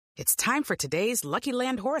It's time for today's Lucky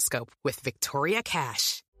Land horoscope with Victoria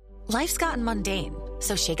Cash. Life's gotten mundane,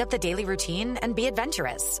 so shake up the daily routine and be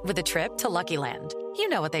adventurous with a trip to Lucky Land. You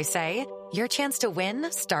know what they say, your chance to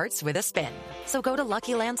win starts with a spin. So go to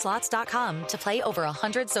LuckyLandSlots.com to play over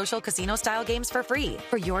 100 social casino-style games for free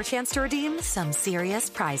for your chance to redeem some serious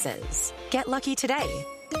prizes. Get lucky today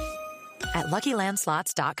at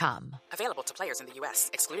LuckyLandSlots.com. Available to players in the U.S.,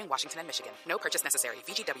 excluding Washington and Michigan. No purchase necessary.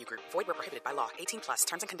 VGW Group. Void where prohibited by law. 18 plus.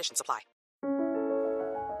 Terms and conditions apply.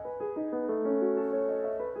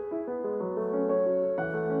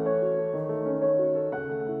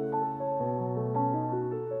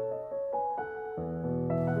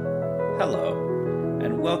 Hello,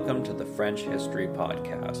 and welcome to the French History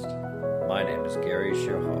Podcast. My name is Gary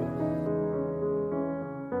Chirot.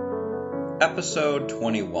 Episode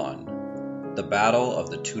 21. The Battle of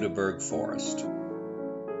the Teutoburg Forest.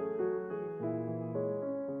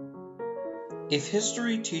 If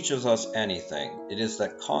history teaches us anything, it is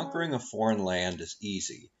that conquering a foreign land is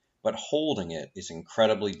easy, but holding it is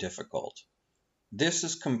incredibly difficult. This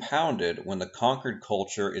is compounded when the conquered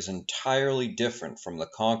culture is entirely different from the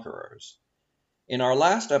conquerors. In our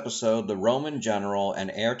last episode, the Roman general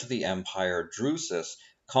and heir to the empire Drusus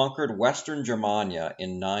conquered western Germania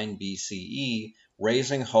in 9 BCE,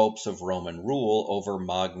 raising hopes of Roman rule over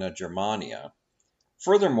Magna Germania.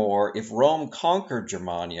 Furthermore, if Rome conquered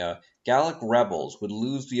Germania, Gallic rebels would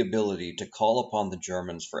lose the ability to call upon the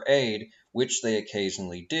Germans for aid, which they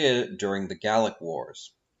occasionally did during the Gallic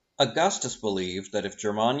Wars. Augustus believed that if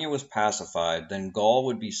Germania was pacified, then Gaul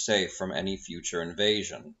would be safe from any future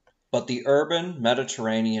invasion. But the urban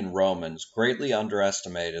Mediterranean Romans greatly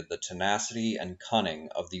underestimated the tenacity and cunning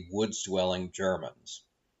of the woods-dwelling Germans.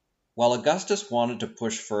 While Augustus wanted to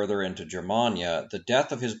push further into Germania, the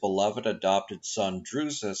death of his beloved adopted son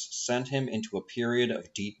Drusus sent him into a period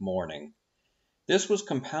of deep mourning. This was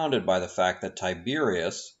compounded by the fact that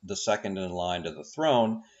Tiberius, the second in line to the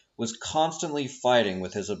throne, was constantly fighting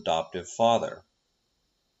with his adoptive father.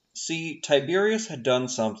 See, Tiberius had done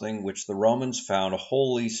something which the Romans found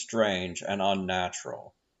wholly strange and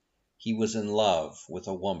unnatural. He was in love with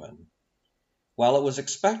a woman. While it was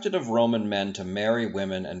expected of Roman men to marry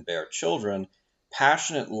women and bear children,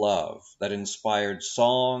 passionate love that inspired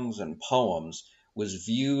songs and poems was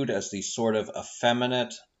viewed as the sort of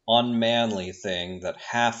effeminate, unmanly thing that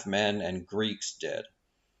half men and Greeks did.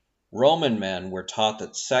 Roman men were taught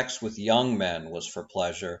that sex with young men was for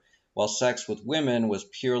pleasure, while sex with women was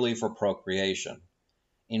purely for procreation.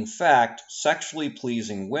 In fact, sexually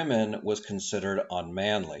pleasing women was considered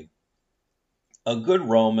unmanly. A good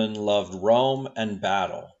Roman loved Rome and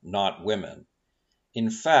battle, not women. In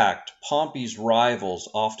fact, Pompey's rivals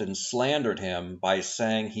often slandered him by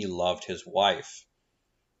saying he loved his wife.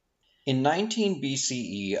 In 19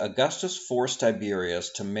 BCE, Augustus forced Tiberius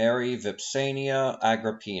to marry Vipsania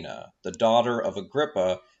Agrippina, the daughter of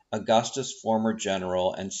Agrippa, Augustus' former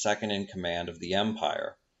general and second in command of the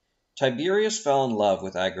empire. Tiberius fell in love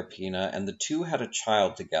with Agrippina, and the two had a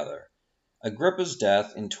child together. Agrippa's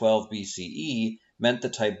death in 12 BCE meant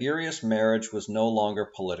that Tiberius' marriage was no longer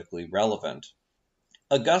politically relevant.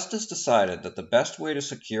 Augustus decided that the best way to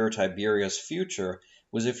secure Tiberius' future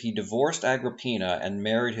was if he divorced Agrippina and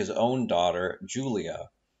married his own daughter, Julia.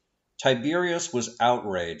 Tiberius was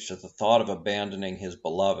outraged at the thought of abandoning his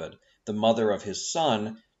beloved, the mother of his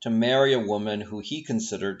son, to marry a woman who he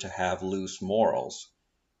considered to have loose morals.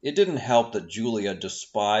 It didn't help that Julia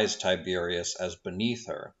despised Tiberius as beneath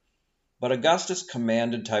her. But Augustus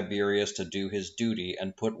commanded Tiberius to do his duty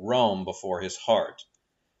and put Rome before his heart.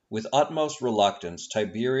 With utmost reluctance,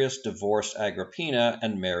 Tiberius divorced Agrippina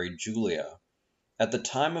and married Julia. At the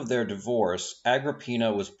time of their divorce,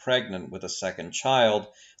 Agrippina was pregnant with a second child,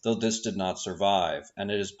 though this did not survive,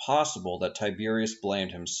 and it is possible that Tiberius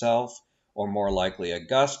blamed himself, or more likely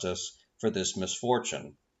Augustus, for this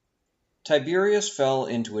misfortune. Tiberius fell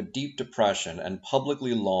into a deep depression and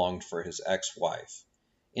publicly longed for his ex-wife.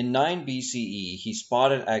 In 9 BCE, he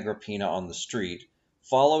spotted Agrippina on the street,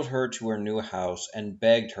 followed her to her new house, and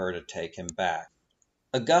begged her to take him back.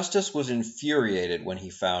 Augustus was infuriated when he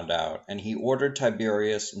found out, and he ordered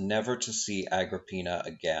Tiberius never to see Agrippina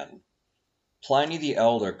again. Pliny the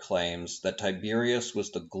Elder claims that Tiberius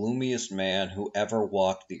was the gloomiest man who ever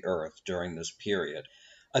walked the earth during this period.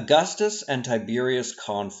 Augustus and Tiberius'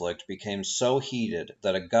 conflict became so heated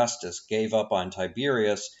that Augustus gave up on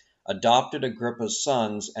Tiberius, adopted Agrippa's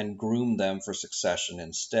sons, and groomed them for succession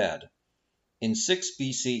instead. In 6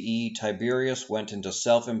 BCE, Tiberius went into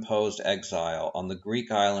self-imposed exile on the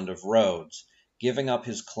Greek island of Rhodes, giving up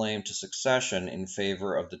his claim to succession in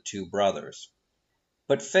favor of the two brothers.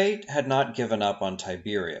 But fate had not given up on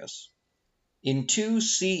Tiberius. In 2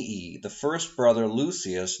 CE, the first brother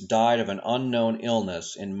Lucius died of an unknown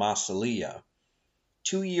illness in Massilia.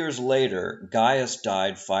 2 years later, Gaius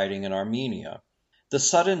died fighting in Armenia. The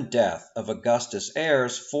sudden death of Augustus'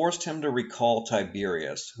 heirs forced him to recall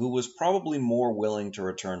Tiberius, who was probably more willing to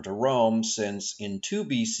return to Rome since, in 2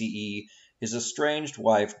 BCE, his estranged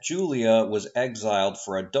wife Julia was exiled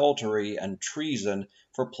for adultery and treason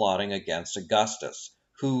for plotting against Augustus,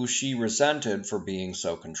 who she resented for being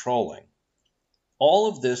so controlling. All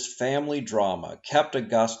of this family drama kept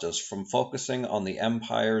Augustus from focusing on the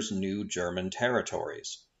empire's new German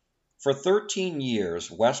territories. For 13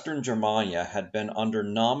 years, Western Germania had been under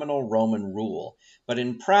nominal Roman rule, but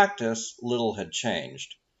in practice, little had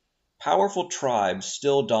changed. Powerful tribes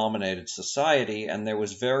still dominated society, and there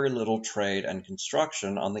was very little trade and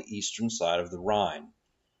construction on the eastern side of the Rhine.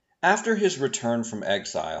 After his return from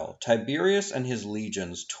exile, Tiberius and his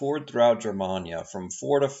legions toured throughout Germania from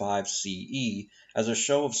 4 to 5 CE as a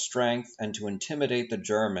show of strength and to intimidate the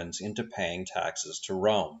Germans into paying taxes to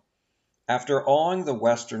Rome. After awing the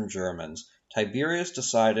Western Germans, Tiberius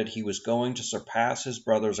decided he was going to surpass his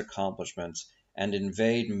brother's accomplishments and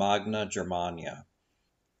invade Magna Germania.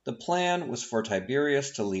 The plan was for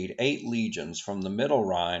Tiberius to lead 8 legions from the Middle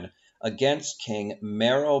Rhine against King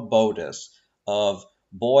Merobotus of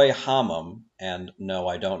Boihamum, and no,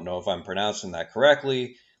 I don't know if I'm pronouncing that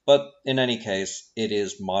correctly, but in any case, it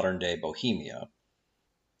is modern-day Bohemia.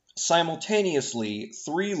 Simultaneously,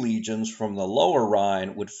 3 legions from the Lower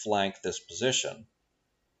Rhine would flank this position.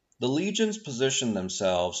 The legions positioned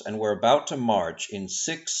themselves and were about to march in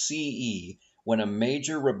 6 CE when a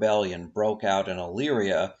major rebellion broke out in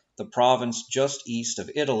Illyria, the province just east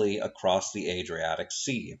of Italy across the Adriatic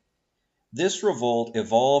Sea. This revolt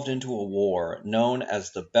evolved into a war known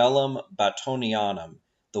as the Bellum Battonianum,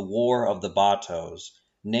 the War of the Batos,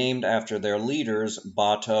 named after their leaders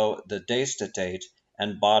Bato the Destetate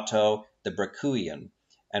and Bato the Bracuian,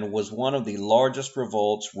 and was one of the largest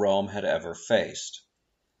revolts Rome had ever faced.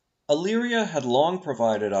 Illyria had long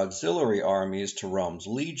provided auxiliary armies to Rome's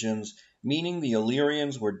legions, meaning the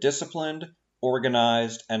Illyrians were disciplined,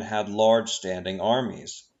 organized, and had large standing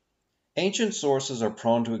armies. Ancient sources are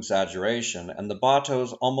prone to exaggeration, and the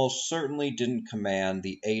Batos almost certainly didn't command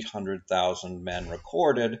the 800,000 men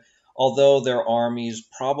recorded, although their armies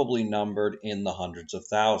probably numbered in the hundreds of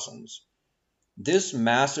thousands. This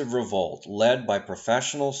massive revolt, led by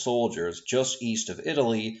professional soldiers just east of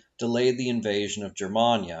Italy, delayed the invasion of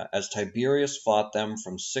Germania, as Tiberius fought them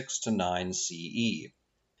from 6 to 9 CE.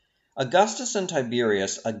 Augustus and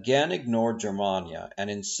Tiberius again ignored Germania, and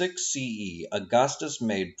in 6 CE Augustus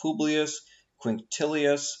made Publius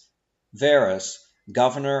Quinctilius Verus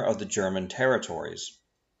governor of the German territories.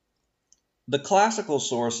 The classical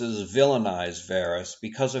sources villainize Verus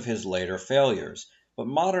because of his later failures, but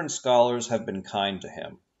modern scholars have been kind to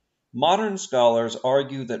him. Modern scholars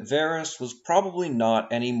argue that Verus was probably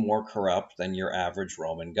not any more corrupt than your average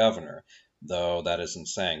Roman governor, though that isn't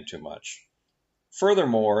saying too much.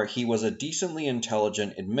 Furthermore, he was a decently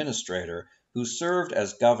intelligent administrator who served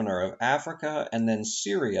as governor of Africa and then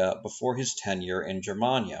Syria before his tenure in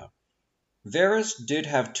Germania. Verus did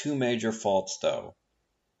have 2 major faults, though.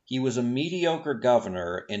 He was a mediocre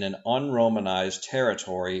governor in an unromanized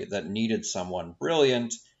territory that needed someone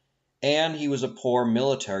brilliant, and he was a poor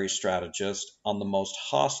military strategist on the most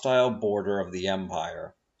hostile border of the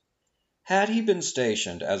empire. Had he been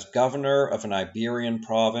stationed as governor of an Iberian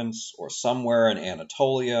province or somewhere in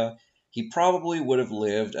Anatolia, he probably would have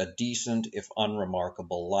lived a decent if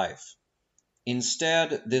unremarkable life.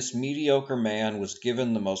 Instead, this mediocre man was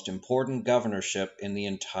given the most important governorship in the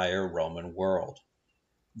entire Roman world.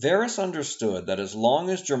 Verus understood that as long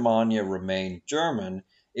as Germania remained German,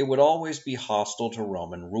 it would always be hostile to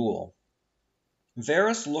Roman rule.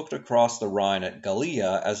 Verus looked across the Rhine at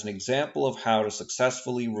Gallia as an example of how to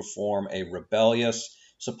successfully reform a rebellious,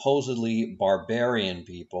 supposedly barbarian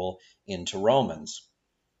people into Romans.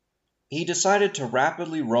 He decided to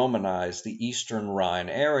rapidly Romanize the eastern Rhine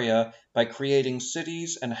area by creating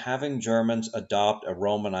cities and having Germans adopt a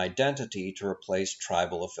Roman identity to replace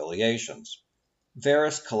tribal affiliations.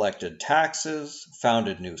 Verus collected taxes,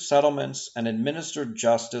 founded new settlements, and administered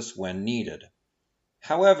justice when needed.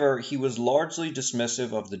 However, he was largely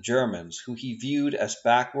dismissive of the Germans, who he viewed as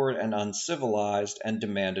backward and uncivilized, and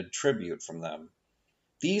demanded tribute from them.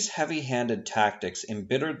 These heavy-handed tactics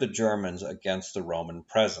embittered the Germans against the Roman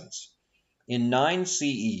presence. In 9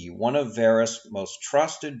 CE, one of Verus' most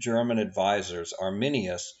trusted German advisors,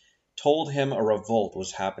 Arminius, told him a revolt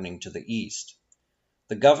was happening to the east.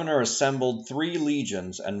 The governor assembled 3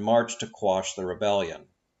 legions and marched to quash the rebellion.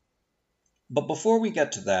 But before we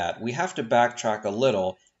get to that, we have to backtrack a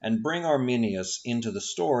little and bring Arminius into the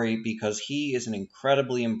story because he is an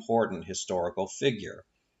incredibly important historical figure.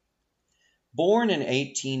 Born in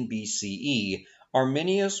 18 BCE,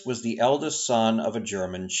 Arminius was the eldest son of a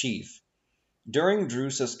German chief. During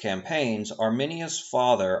Drusus' campaigns, Arminius'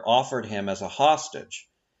 father offered him as a hostage.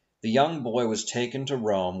 The young boy was taken to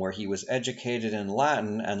Rome, where he was educated in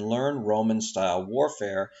Latin and learned Roman-style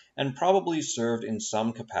warfare, and probably served in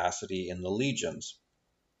some capacity in the legions.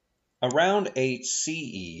 Around 8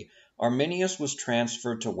 CE, Arminius was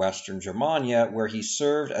transferred to Western Germania, where he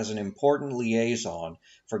served as an important liaison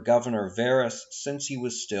for Governor Verus since he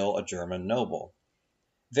was still a German noble.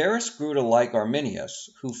 Verus grew to like Arminius,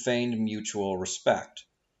 who feigned mutual respect.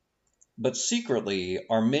 But secretly,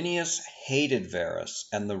 Arminius hated Verus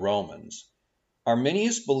and the Romans.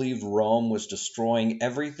 Arminius believed Rome was destroying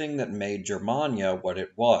everything that made Germania what it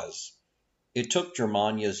was. It took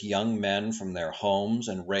Germania's young men from their homes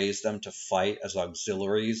and raised them to fight as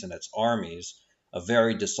auxiliaries in its armies, a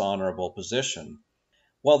very dishonorable position.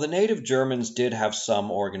 While the native Germans did have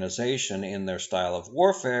some organization in their style of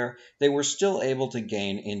warfare, they were still able to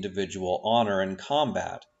gain individual honor in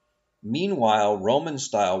combat. Meanwhile,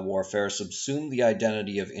 Roman-style warfare subsumed the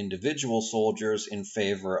identity of individual soldiers in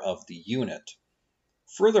favor of the unit.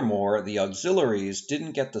 Furthermore, the auxiliaries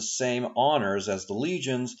didn't get the same honors as the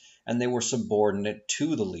legions, and they were subordinate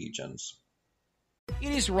to the legions.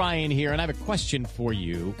 It is Ryan here, and I have a question for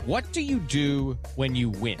you. What do you do when you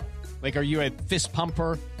win? Like, are you a fist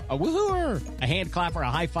pumper, a woohooer, a hand clapper, a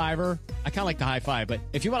high fiver? I kind of like the high five, but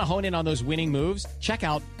if you want to hone in on those winning moves, check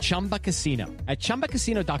out Chumba Casino. At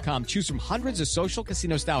ChumbaCasino.com, choose from hundreds of social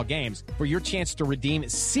casino-style games for your chance to redeem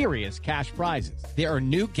serious cash prizes. There are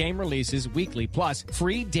new game releases weekly, plus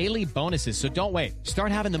free daily bonuses, so don't wait.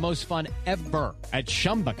 Start having the most fun ever at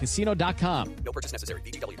ChumbaCasino.com. No purchase necessary.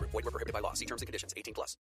 VGW Group. Void where prohibited by law. See terms and conditions.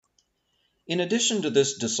 18+. In addition to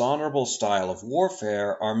this dishonorable style of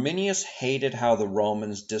warfare, Arminius hated how the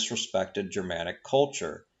Romans disrespected Germanic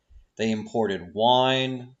culture. They imported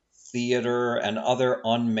wine, theater, and other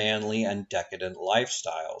unmanly and decadent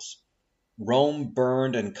lifestyles. Rome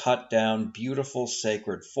burned and cut down beautiful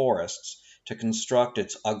sacred forests to construct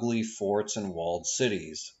its ugly forts and walled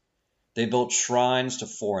cities. They built shrines to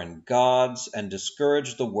foreign gods and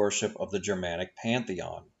discouraged the worship of the Germanic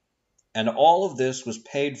pantheon. And all of this was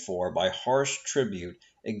paid for by harsh tribute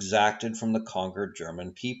exacted from the conquered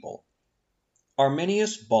German people.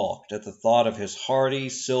 Arminius balked at the thought of his hardy,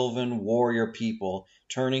 sylvan warrior people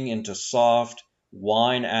turning into soft,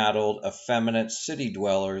 wine-addled, effeminate city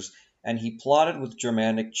dwellers, and he plotted with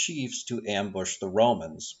Germanic chiefs to ambush the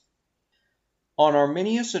Romans. On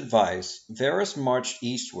Arminius' advice, Verus marched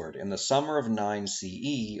eastward in the summer of 9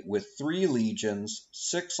 CE with 3 legions,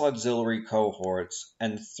 6 auxiliary cohorts,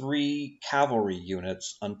 and 3 cavalry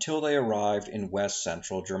units until they arrived in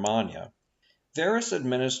west-central Germania. Verus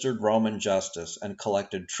administered Roman justice and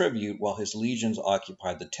collected tribute while his legions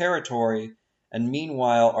occupied the territory, and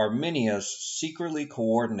meanwhile Arminius secretly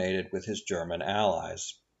coordinated with his German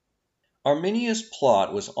allies. Arminius'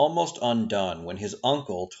 plot was almost undone when his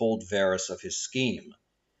uncle told Verus of his scheme,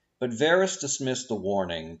 but Verus dismissed the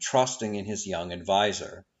warning, trusting in his young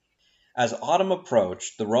advisor. As autumn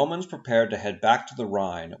approached, the Romans prepared to head back to the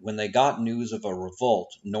Rhine when they got news of a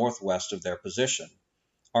revolt northwest of their position.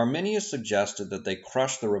 Arminius suggested that they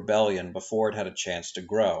crush the rebellion before it had a chance to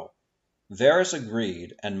grow. Verus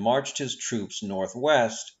agreed and marched his troops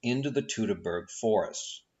northwest into the Teutoburg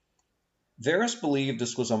forests. Verus believed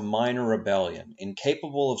this was a minor rebellion,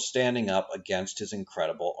 incapable of standing up against his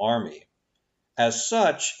incredible army. As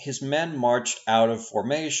such, his men marched out of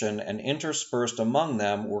formation, and interspersed among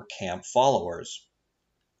them were camp followers.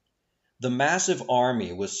 The massive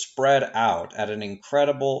army was spread out at an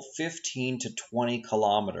incredible 15 to 20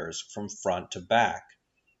 kilometers from front to back.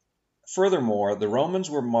 Furthermore, the Romans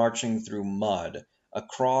were marching through mud,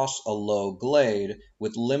 across a low glade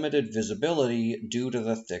with limited visibility due to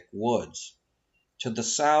the thick woods. To the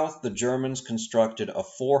south, the Germans constructed a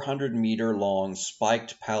 400-meter-long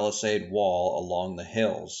spiked palisade wall along the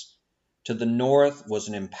hills. To the north was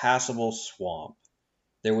an impassable swamp.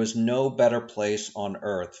 There was no better place on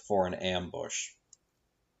earth for an ambush.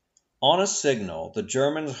 On a signal, the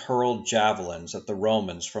Germans hurled javelins at the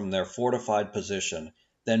Romans from their fortified position,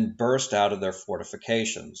 then burst out of their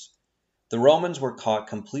fortifications. The Romans were caught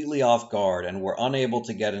completely off guard and were unable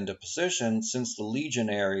to get into position since the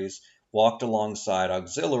legionaries walked alongside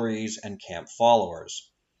auxiliaries and camp followers.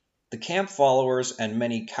 The camp followers and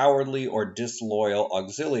many cowardly or disloyal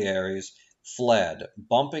auxiliaries fled,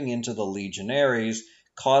 bumping into the legionaries,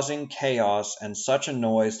 causing chaos and such a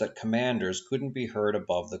noise that commanders couldn't be heard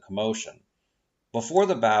above the commotion. Before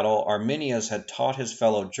the battle, Arminius had taught his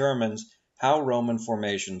fellow Germans how Roman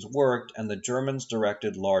formations worked, and the Germans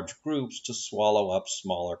directed large groups to swallow up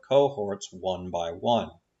smaller cohorts one by one.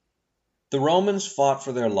 The Romans fought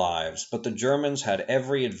for their lives, but the Germans had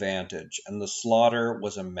every advantage, and the slaughter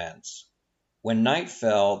was immense. When night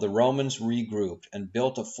fell, the Romans regrouped and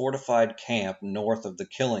built a fortified camp north of the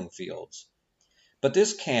killing fields. But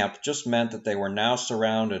this camp just meant that they were now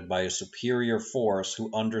surrounded by a superior force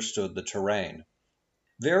who understood the terrain.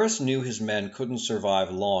 Varus knew his men couldn't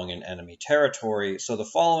survive long in enemy territory, so the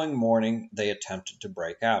following morning they attempted to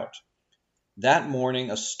break out. That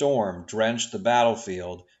morning a storm drenched the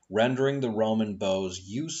battlefield, rendering the Roman bows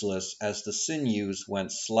useless as the sinews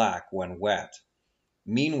went slack when wet.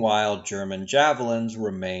 Meanwhile, German javelins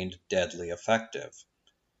remained deadly effective.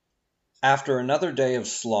 After another day of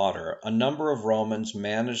slaughter, a number of Romans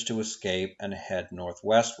managed to escape and head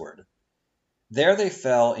northwestward. There they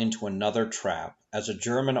fell into another trap, as a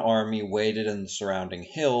German army waited in the surrounding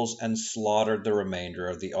hills and slaughtered the remainder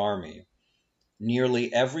of the army.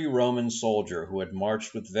 Nearly every Roman soldier who had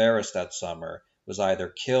marched with Varus that summer was either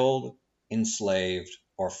killed, enslaved,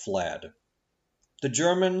 or fled. The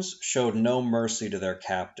Germans showed no mercy to their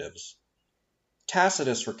captives.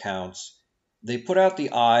 Tacitus recounts, "They put out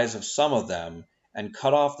the eyes of some of them and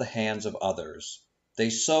cut off the hands of others. They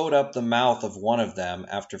sewed up the mouth of one of them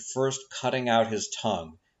after first cutting out his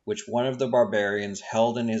tongue, which one of the barbarians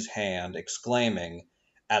held in his hand, exclaiming,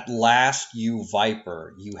 'At last, you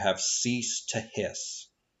viper, you have ceased to hiss.'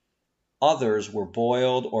 Others were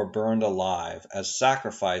boiled or burned alive as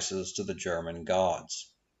sacrifices to the German gods."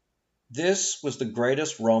 This was the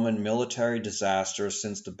greatest Roman military disaster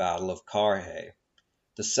since the Battle of Carrhae.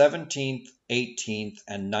 The 17th, 18th,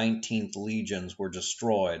 and 19th legions were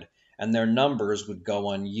destroyed, and their numbers would go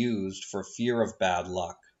unused for fear of bad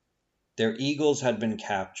luck. Their eagles had been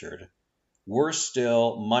captured. Worse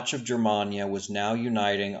still, much of Germania was now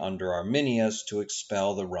uniting under Arminius to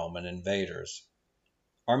expel the Roman invaders.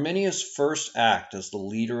 Arminius' first act as the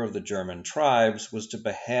leader of the German tribes was to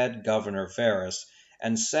behead Governor Varus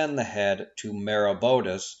and send the head to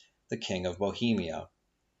Maroboduus, the king of Bohemia.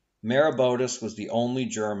 Maroboduus was the only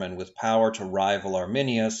German with power to rival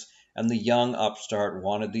Arminius, and the young upstart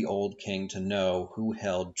wanted the old king to know who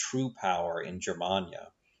held true power in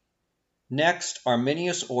Germania. Next,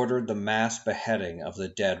 Arminius ordered the mass beheading of the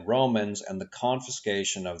dead Romans and the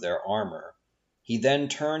confiscation of their armor. He then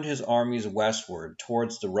turned his armies westward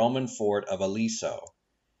towards the Roman fort of Aliso.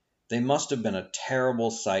 They must have been a terrible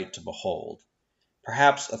sight to behold.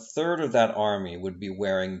 Perhaps a third of that army would be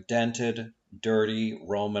wearing dented, dirty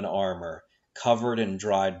Roman armor, covered in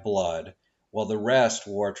dried blood, while the rest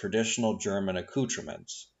wore traditional German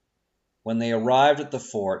accoutrements. When they arrived at the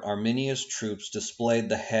fort, Arminius' troops displayed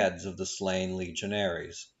the heads of the slain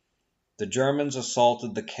legionaries. The Germans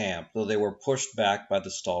assaulted the camp, though they were pushed back by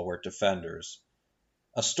the stalwart defenders.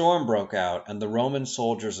 A storm broke out, and the Roman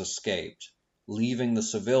soldiers escaped, leaving the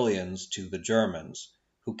civilians to the Germans,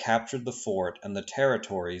 who captured the fort and the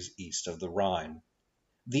territories east of the Rhine.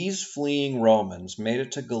 These fleeing Romans made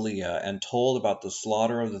it to Gallia and told about the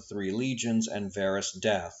slaughter of the 3 legions and Varus'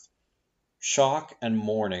 death. Shock and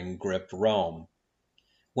mourning gripped Rome.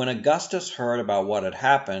 When Augustus heard about what had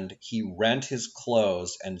happened, he rent his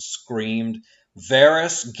clothes and screamed,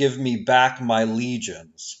 "Varus, give me back my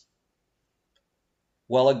legions!"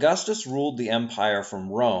 While Augustus ruled the empire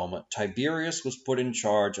from Rome, Tiberius was put in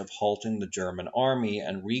charge of halting the German army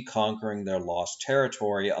and reconquering their lost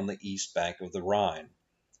territory on the east bank of the Rhine.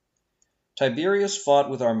 Tiberius fought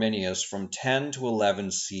with Arminius from 10 to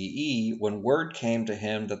 11 CE when word came to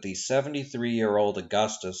him that the 73-year-old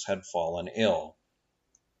Augustus had fallen ill.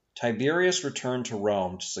 Tiberius returned to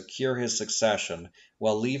Rome to secure his succession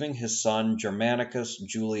while leaving his son Germanicus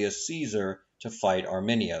Julius Caesar to fight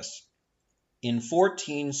Arminius. In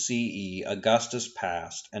 14 CE, Augustus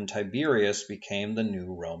passed, and Tiberius became the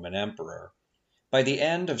new Roman emperor. By the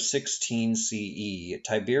end of 16 CE,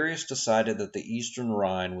 Tiberius decided that the eastern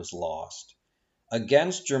Rhine was lost.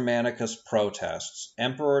 Against Germanicus' protests,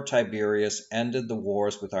 Emperor Tiberius ended the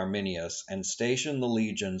wars with Arminius and stationed the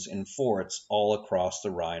legions in forts all across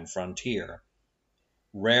the Rhine frontier.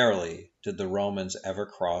 Rarely did the Romans ever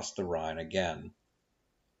cross the Rhine again.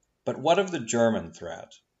 But what of the German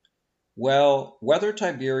threat? Well, whether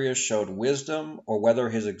Tiberius showed wisdom or whether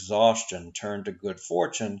his exhaustion turned to good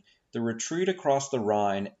fortune, the retreat across the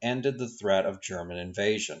Rhine ended the threat of German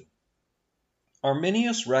invasion.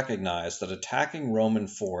 Arminius recognized that attacking Roman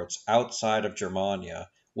forts outside of Germania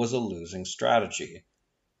was a losing strategy.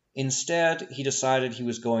 Instead, he decided he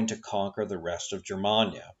was going to conquer the rest of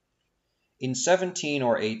Germania. In 17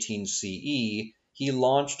 or 18 CE, he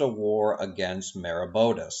launched a war against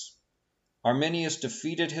Maroboduus. Arminius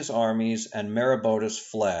defeated his armies and Maroboduus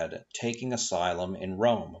fled, taking asylum in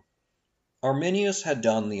Rome. Arminius had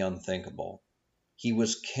done the unthinkable. He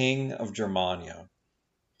was king of Germania.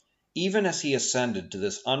 Even as he ascended to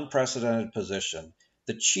this unprecedented position,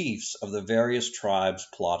 the chiefs of the various tribes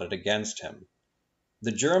plotted against him.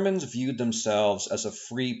 The Germans viewed themselves as a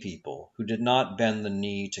free people who did not bend the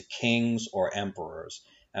knee to kings or emperors,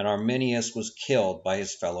 and Arminius was killed by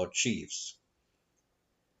his fellow chiefs.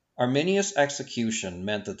 Arminius' execution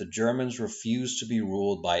meant that the Germans refused to be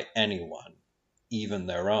ruled by anyone, even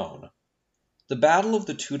their own. The Battle of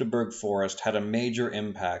the Teutoburg Forest had a major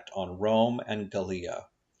impact on Rome and Gallia.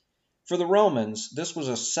 For the Romans, this was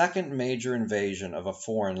a second major invasion of a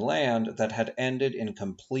foreign land that had ended in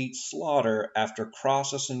complete slaughter after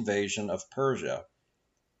Crassus' invasion of Persia.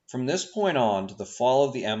 From this point on to the fall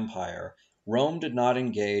of the empire, Rome did not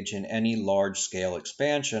engage in any large-scale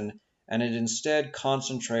expansion, and it instead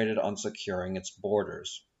concentrated on securing its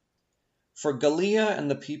borders. For Gallia and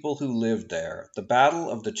the people who lived there, the Battle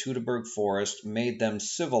of the Teutoburg Forest made them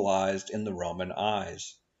civilized in the Roman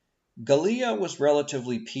eyes. Gallia was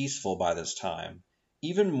relatively peaceful by this time,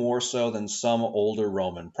 even more so than some older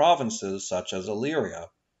Roman provinces such as Illyria.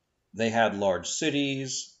 They had large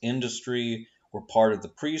cities, industry, were part of the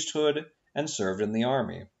priesthood, and served in the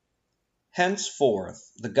army. Henceforth,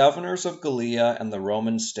 the governors of Gallia and the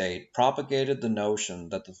Roman state propagated the notion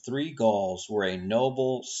that the three Gauls were a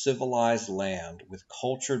noble, civilized land with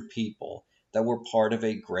cultured people that were part of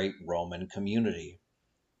a great Roman community.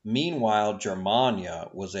 Meanwhile, Germania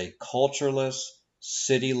was a cultureless,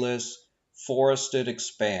 cityless, forested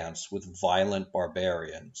expanse with violent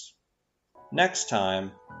barbarians. Next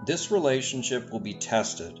time, this relationship will be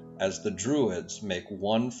tested as the Druids make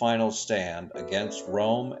one final stand against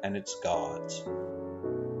Rome and its gods.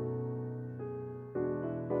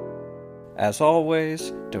 As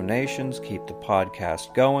always, donations keep the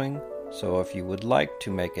podcast going, so if you would like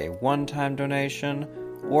to make a one-time donation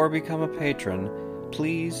or become a patron,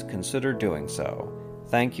 please consider doing so.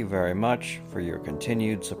 Thank you very much for your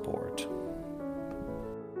continued support.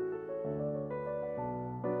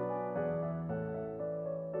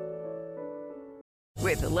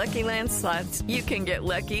 With the Lucky Land Slots, you can get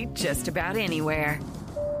lucky just about anywhere.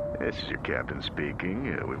 This is your captain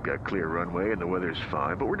speaking. We've got clear runway and the weather's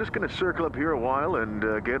fine, but we're just going to circle up here a while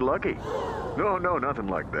and get lucky. No, nothing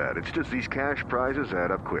like that. It's just these cash prizes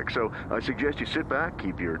add up quick. So I suggest you sit back,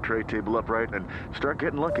 keep your tray table upright, and start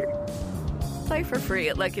getting lucky. Play for free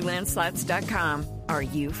at LuckyLandSlots.com. Are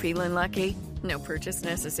you feeling lucky? No purchase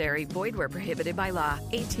necessary. Void where prohibited by law.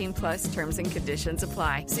 18+ terms and conditions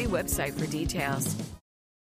apply. See website for details.